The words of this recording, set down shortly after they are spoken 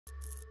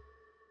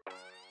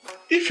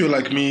If you're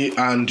like me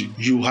and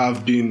you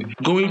have been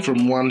going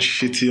from one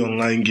shitty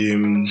online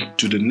game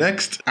to the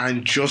next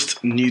and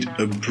just need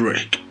a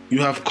break,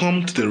 you have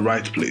come to the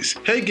right place.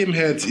 Hey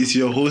Gameheads, it's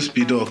your host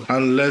B-Dog,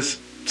 and let's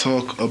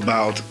talk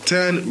about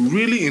 10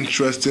 really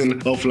interesting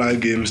offline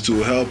games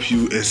to help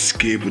you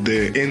escape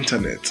the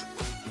internet.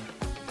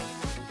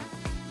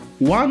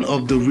 One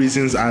of the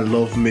reasons I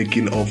love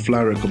making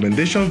offline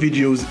recommendation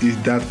videos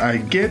is that I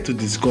get to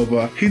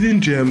discover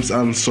hidden gems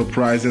and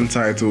surprising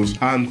titles,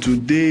 and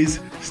today's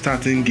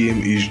starting game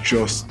is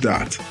just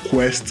that: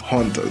 Quest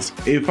Hunters,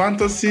 a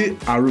fantasy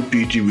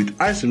RPG with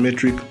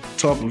isometric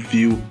top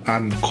view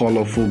and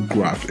colorful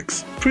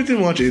graphics. Pretty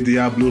much a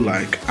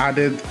Diablo-like,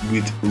 added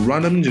with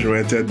randomly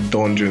generated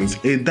dungeons,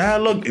 a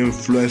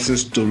dialogue-influencing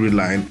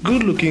storyline,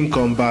 good-looking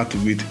combat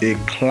with a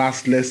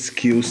classless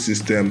skill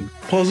system,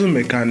 puzzle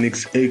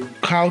mechanics, a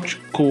couch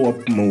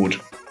co-op mode.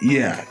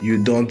 Yeah,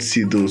 you don't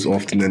see those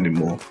often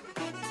anymore.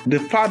 The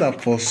fact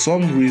that for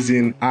some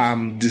reason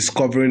I'm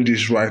discovering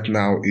this right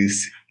now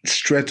is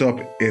straight up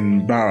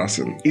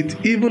embarrassing.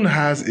 It even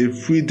has a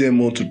free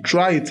demo to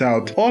try it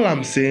out. All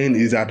I'm saying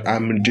is that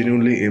I'm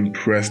genuinely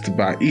impressed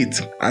by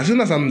it. As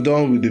soon as I'm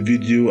done with the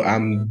video,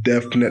 I'm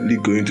definitely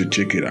going to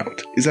check it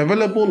out. It's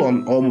available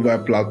on all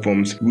mobile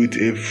platforms with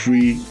a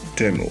free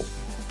demo.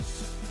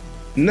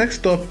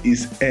 Next up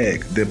is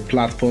EGGG, the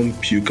platform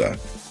PUKER.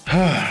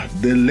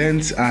 The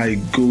lengths I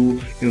go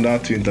in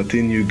order to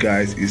entertain you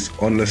guys is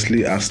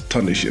honestly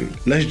astonishing.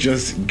 Let's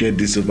just get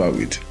this over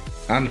with.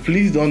 And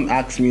please don't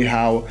ask me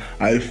how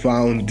I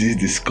found this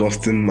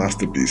disgusting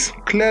masterpiece.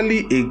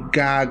 Clearly a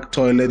gag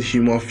toilet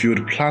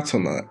humor-filled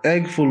platformer,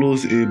 EGGG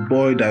follows a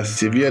boy that's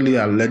severely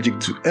allergic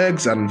to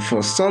eggs and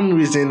for some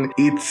reason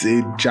eats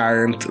a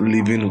giant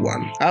living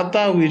one.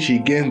 After which he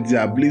gains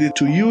the ability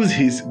to use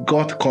his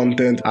gut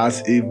content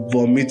as a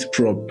vomit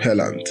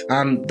propellant.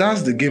 And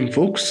that's the game,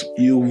 folks.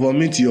 You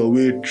vomit your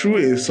way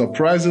through a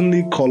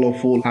surprisingly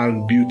colorful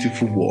and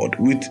beautiful world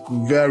with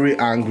very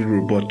angry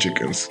robot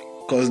chickens.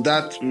 Cause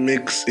that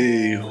makes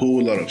a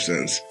whole lot of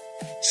sense.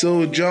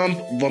 So jump,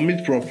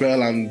 vomit,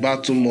 propel and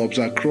battle mobs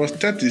across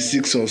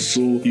 36 or so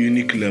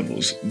unique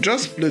levels.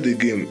 Just play the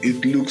game,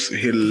 it looks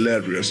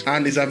hilarious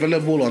and is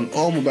available on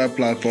all mobile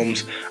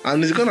platforms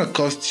and it's gonna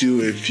cost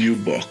you a few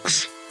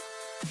bucks.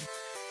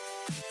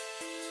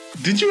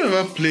 Did you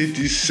ever play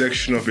this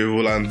section of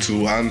Evoland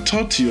 2 and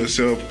thought to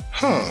yourself,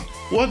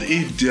 what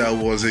if there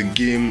was a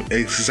game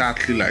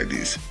exactly like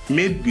this,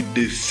 made with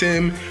the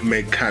same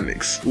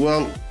mechanics?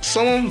 Well,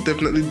 someone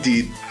definitely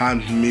did and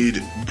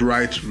made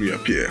Bright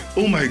Reappear.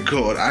 Oh my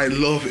god, I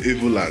love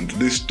Evoland.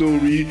 The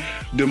story,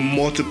 the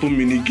multiple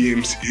mini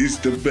games is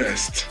the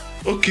best.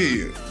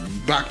 Okay,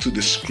 back to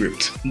the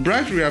script.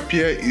 Bright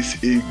Reappear is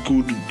a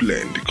good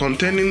blend,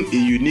 containing a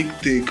unique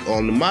take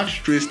on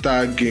match 3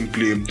 style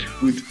gameplay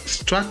with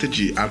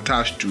strategy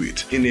attached to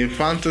it in a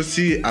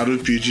fantasy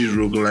RPG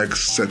roguelike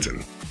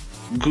setting.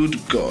 Good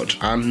god,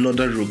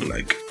 another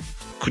roguelike.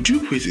 Could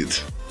you quit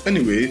it?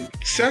 Anyway,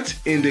 set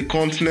in the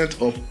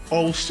continent of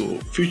Also,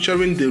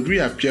 featuring the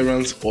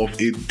reappearance of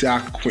a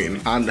dark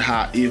queen and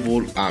her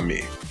evil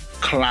army.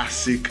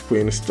 Classic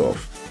queen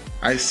stuff.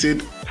 I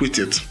said quit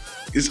it.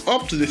 It's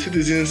up to the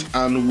citizens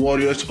and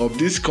warriors of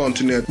this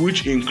continent,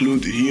 which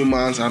include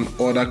humans and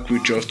other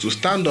creatures, to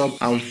stand up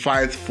and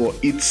fight for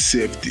its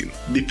safety,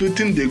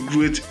 defeating the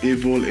great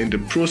evil in the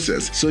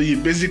process. So you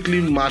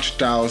basically match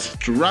tiles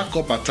to rack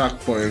up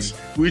attack points,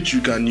 which you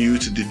can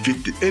use to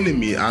defeat the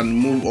enemy and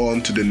move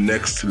on to the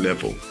next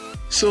level.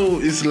 So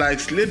it's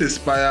like Slay the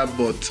Spire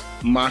but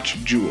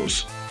match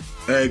duos.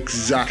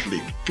 Exactly,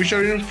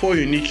 featuring 4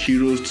 unique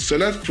heroes to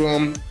select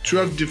from,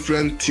 12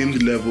 different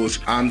themed levels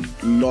and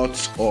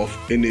lots of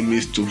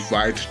enemies to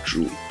fight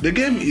through. The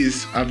game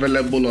is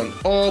available on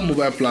all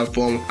mobile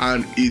platforms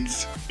and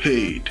it's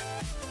paid.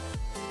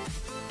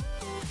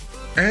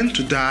 End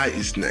to Die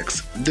is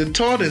next, the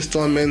third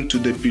installment to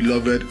the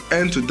beloved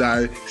End to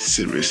Die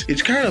series.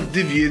 It kind of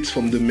deviates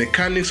from the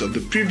mechanics of the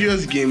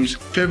previous games,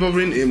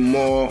 favoring a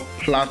more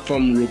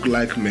platform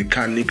roguelike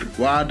mechanic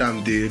rather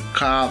than the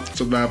car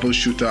survival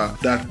shooter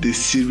that the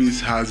series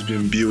has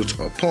been built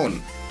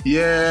upon.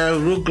 Yeah,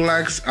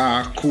 roguelikes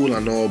are cool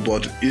and all,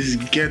 but it's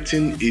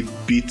getting a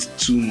bit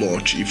too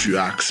much if you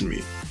ask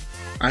me.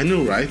 I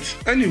know, right?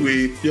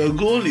 Anyway, your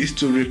goal is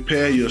to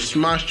repair your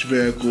smashed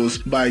vehicles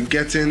by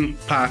getting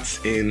parts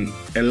in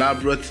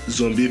elaborate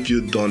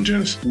zombie-filled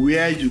dungeons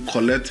where you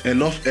collect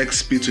enough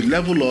XP to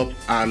level up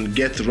and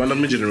get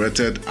randomly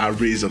generated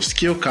arrays of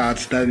skill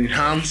cards that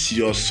enhance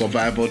your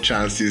survival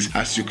chances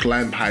as you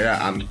climb higher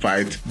and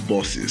fight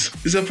bosses.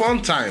 It's a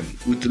fun time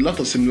with a lot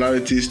of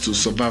similarities to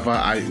Survivor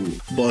IO,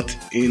 but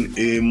in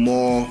a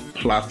more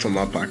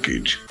platformer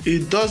package.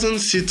 It doesn't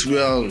sit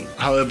well,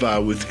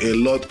 however, with a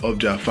lot of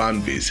their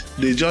fan base.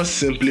 They just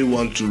simply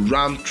want to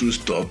ram through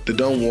stuff. They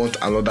don't want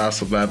another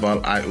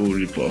Survival IO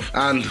ripoff,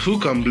 and who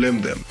can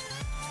blame them?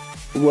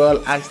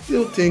 Well, I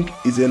still think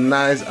it's a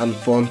nice and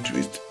fun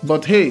twist,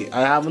 but hey,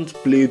 I haven't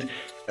played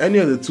any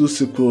of the 2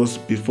 sequels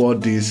before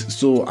this,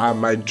 so I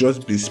might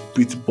just be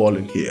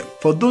spitballing here.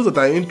 For those that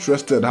are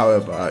interested,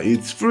 however,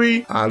 it's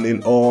free and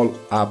in all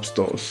app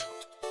stores.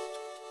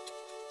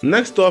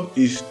 Next up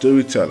is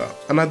Storyteller,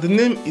 and as the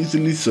name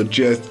easily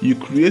suggests, you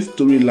create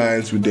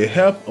storylines with the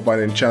help of an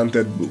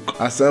enchanted book.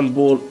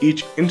 Assemble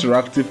each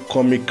interactive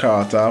comic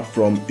character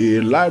from a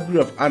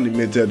library of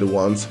animated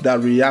ones that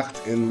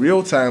react in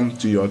real time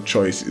to your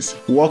choices.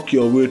 Work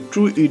your way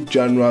through each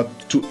genre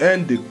to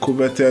earn the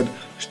coveted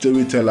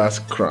Storyteller's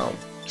crown.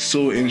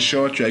 So in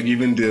short, you are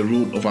given the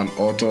role of an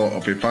author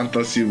of a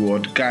fantasy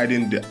world,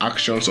 guiding the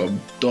actions of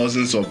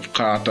dozens of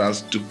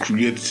characters to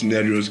create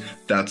scenarios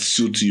that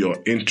suit your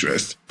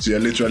interests. So you're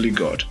literally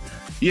God.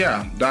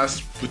 Yeah,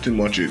 that's pretty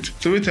much it.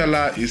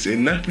 Storyteller is a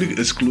Netflix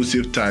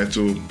exclusive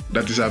title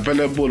that is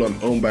available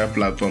on all mobile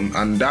platforms,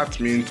 and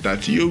that means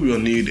that you will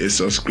need a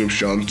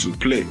subscription to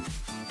play.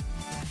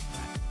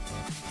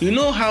 You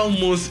know how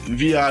most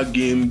VR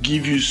games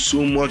give you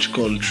so much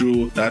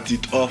control that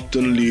it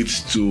often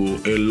leads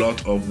to a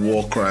lot of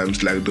war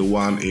crimes like the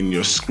one in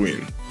your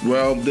screen?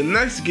 Well, the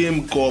next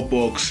game, GORE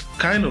BOX,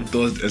 kind of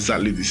does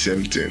exactly the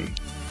same thing.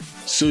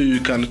 So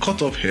you can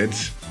cut off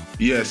heads?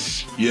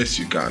 Yes,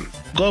 you can.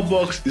 GORE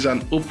BOX is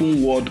an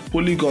open world,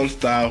 polygon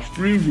style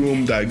free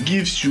roam that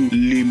gives you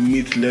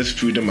limitless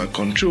freedom and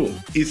control.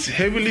 It's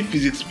heavily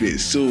physics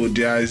based, so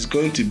there is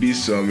going to be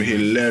some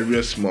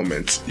hilarious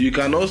moments. You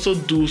can also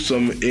do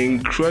some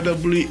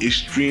incredibly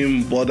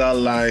extreme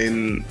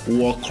borderline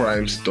war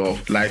crime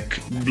stuff like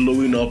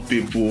blowing up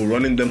people,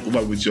 running them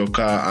over with your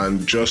car,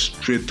 and just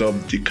straight up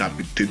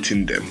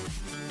decapitating them.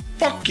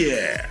 Fuck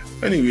yeah!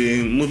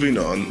 Anyway, moving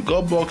on,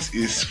 GORE BOX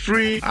is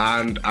free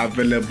and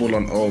available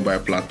on all mobile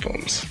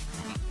platforms.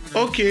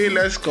 Okay,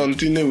 let's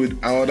continue with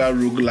another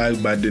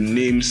roguelike by the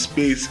name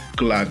Space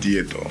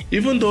Gladiator.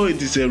 Even though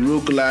it is a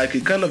roguelike,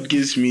 it kind of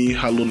gives me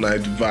Hollow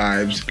Knight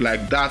vibes,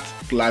 like that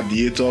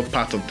gladiator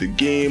part of the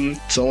game,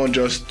 someone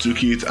just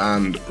took it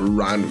and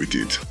ran with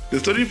it. The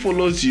story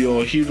follows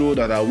your hero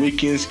that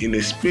awakens in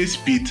a space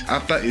pit.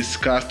 After a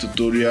scarce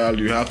tutorial,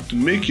 you have to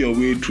make your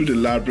way through the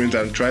labyrinth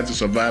and try to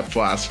survive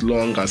for as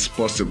long as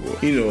possible.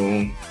 You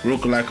know,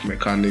 roguelike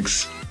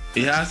mechanics.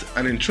 It has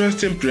an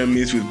interesting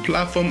premise with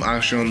platform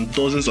action,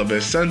 dozens of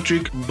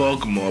eccentric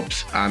bug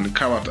mobs and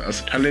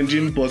characters,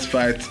 challenging boss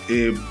fights,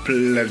 a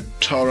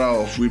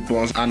plethora of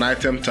weapons and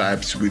item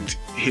types with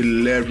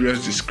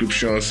hilarious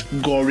descriptions,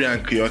 gory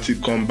and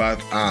chaotic combat,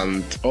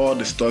 and all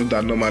the stuff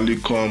that normally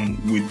come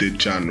with the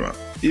genre.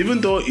 Even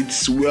though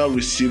it's well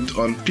received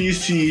on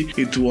PC,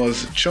 it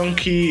was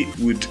chunky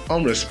with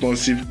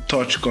unresponsive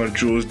touch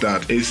controls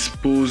that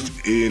exposed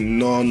a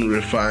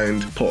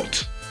non-refined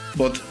port.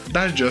 But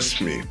that's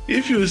just me.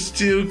 If you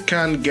still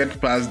can't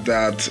get past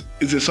that,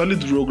 it's a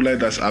solid roguelike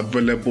that's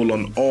available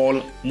on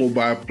all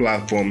mobile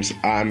platforms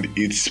and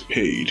it's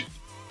paid.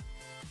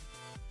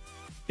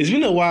 It's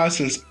been a while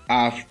since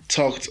I've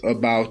talked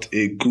about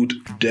a good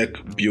deck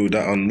builder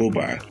on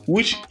mobile,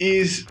 which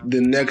is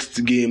the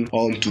next game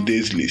on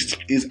today's list.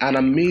 It's an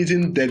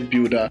amazing deck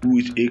builder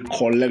with a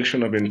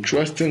collection of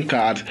interesting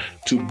cards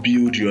to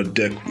build your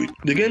deck with.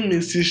 The game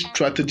mixes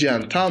strategy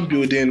and town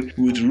building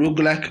with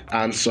roguelike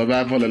and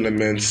survival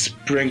elements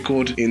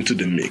sprinkled into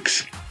the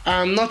mix.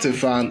 I'm not a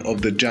fan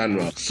of the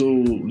genre, so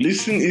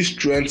listing its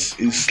strengths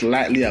is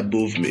slightly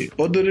above me,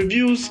 but the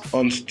reviews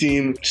on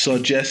Steam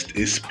suggest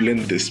a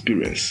splendid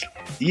experience.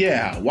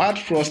 Yeah,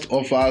 WILDFROST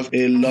offers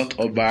a lot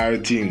of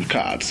variety in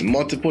cards,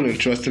 multiple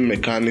interesting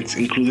mechanics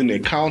including a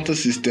counter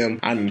system,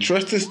 an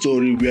interesting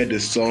story where the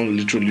sun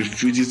literally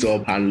freezes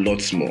up, and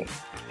lots more.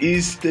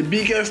 It's the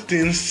biggest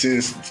thing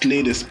since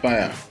Slay the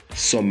Spire,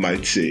 some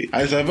might say,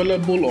 and it's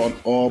available on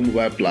all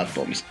mobile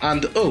platforms.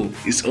 And oh,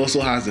 it also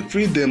has a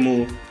free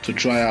demo to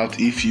try out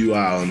if you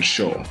are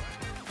unsure.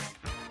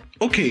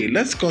 Okay,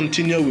 let's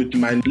continue with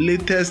my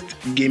latest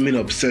gaming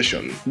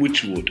obsession,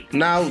 WYTCHWOOD.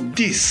 Now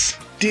this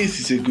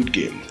is a good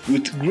game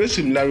with great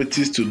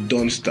similarities to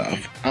Don't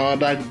Starve,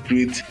 another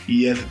great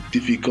yet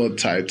difficult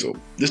title.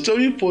 The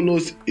story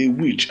follows a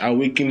witch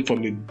awakened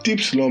from a deep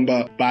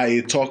slumber by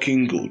a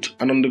talking goat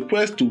and on the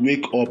quest to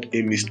wake up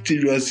a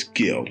mysterious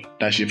girl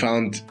that she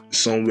found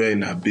somewhere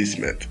in her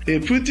basement. A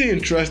pretty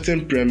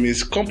interesting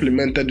premise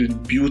complemented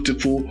with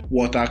beautiful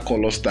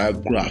watercolor style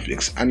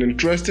graphics, an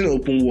interesting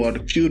open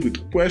world filled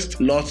with quests,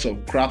 lots of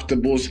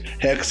craftables,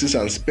 hexes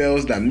and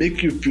spells that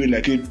make you feel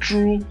like a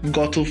true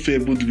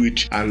God-fabled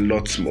witch, and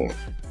lots more.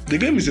 The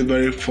game is a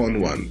very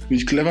fun one,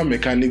 with clever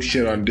mechanics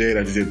here and there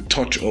that is a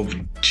touch of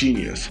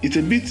genius. It's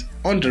a bit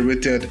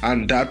underrated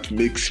and that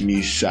makes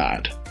me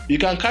sad. You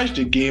can catch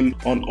the game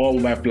on all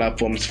mobile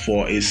platforms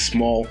for a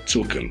small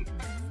token.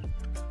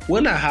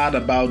 When I heard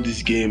about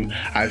this game,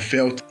 I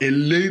felt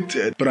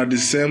elated, but at the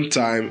same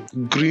time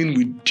grinned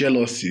with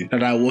jealousy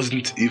that I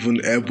wasn't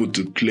even able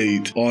to play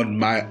it on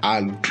my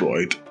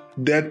Android.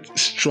 Death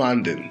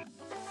Stranding.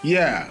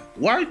 Yeah,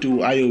 why do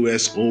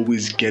iOS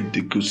always get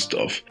the good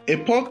stuff? A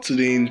port to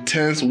the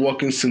intense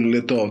walking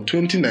simulator of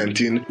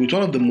 2019 with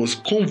one of the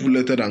most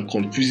convoluted and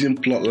confusing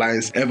plot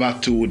lines ever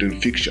told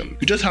in fiction.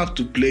 You just have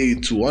to play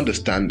it to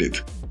understand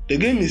it. The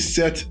game is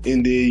set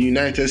in the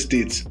United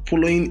States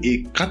following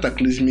a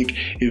cataclysmic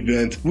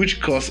event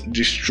which caused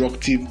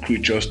destructive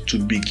creatures to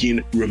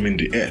begin roaming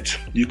the earth.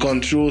 You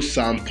control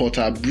Sam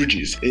Porter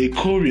Bridges, a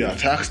courier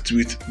tasked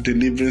with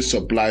delivering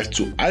supplies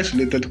to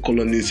isolated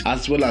colonies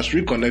as well as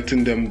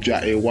reconnecting them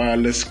via a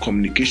wireless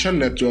communication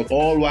network,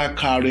 all while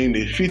carrying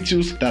a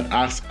fetus that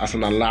acts as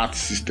an alert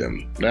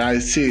system. Like I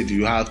said,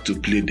 you have to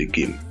play the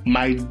game.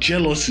 My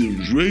jealousy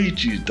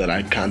rages that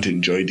I can't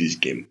enjoy this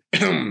game.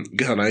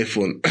 Get an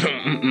iPhone.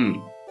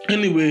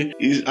 Anyway,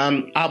 it's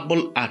an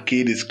Apple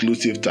Arcade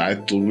exclusive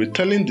title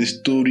retelling the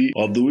story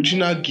of the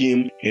original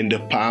game in the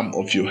palm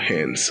of your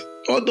hands.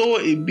 Although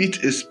a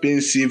bit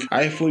expensive,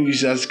 iPhone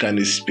users can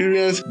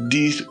experience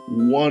this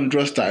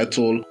wondrous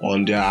title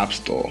on their App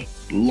Store.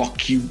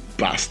 Lucky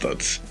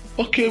bastards.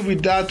 Okay,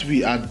 with that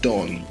we are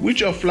done.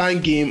 Which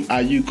offline game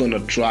are you gonna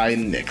try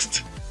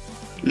next?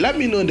 Let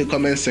me know in the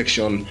comment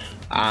section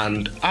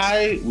and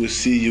I will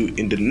see you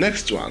in the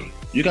next one.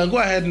 You can go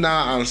ahead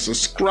now and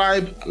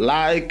subscribe,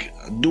 like,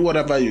 do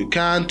whatever you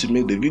can to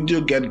make the video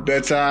get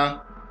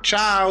better.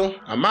 Ciao,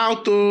 I'm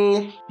out.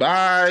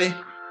 Bye.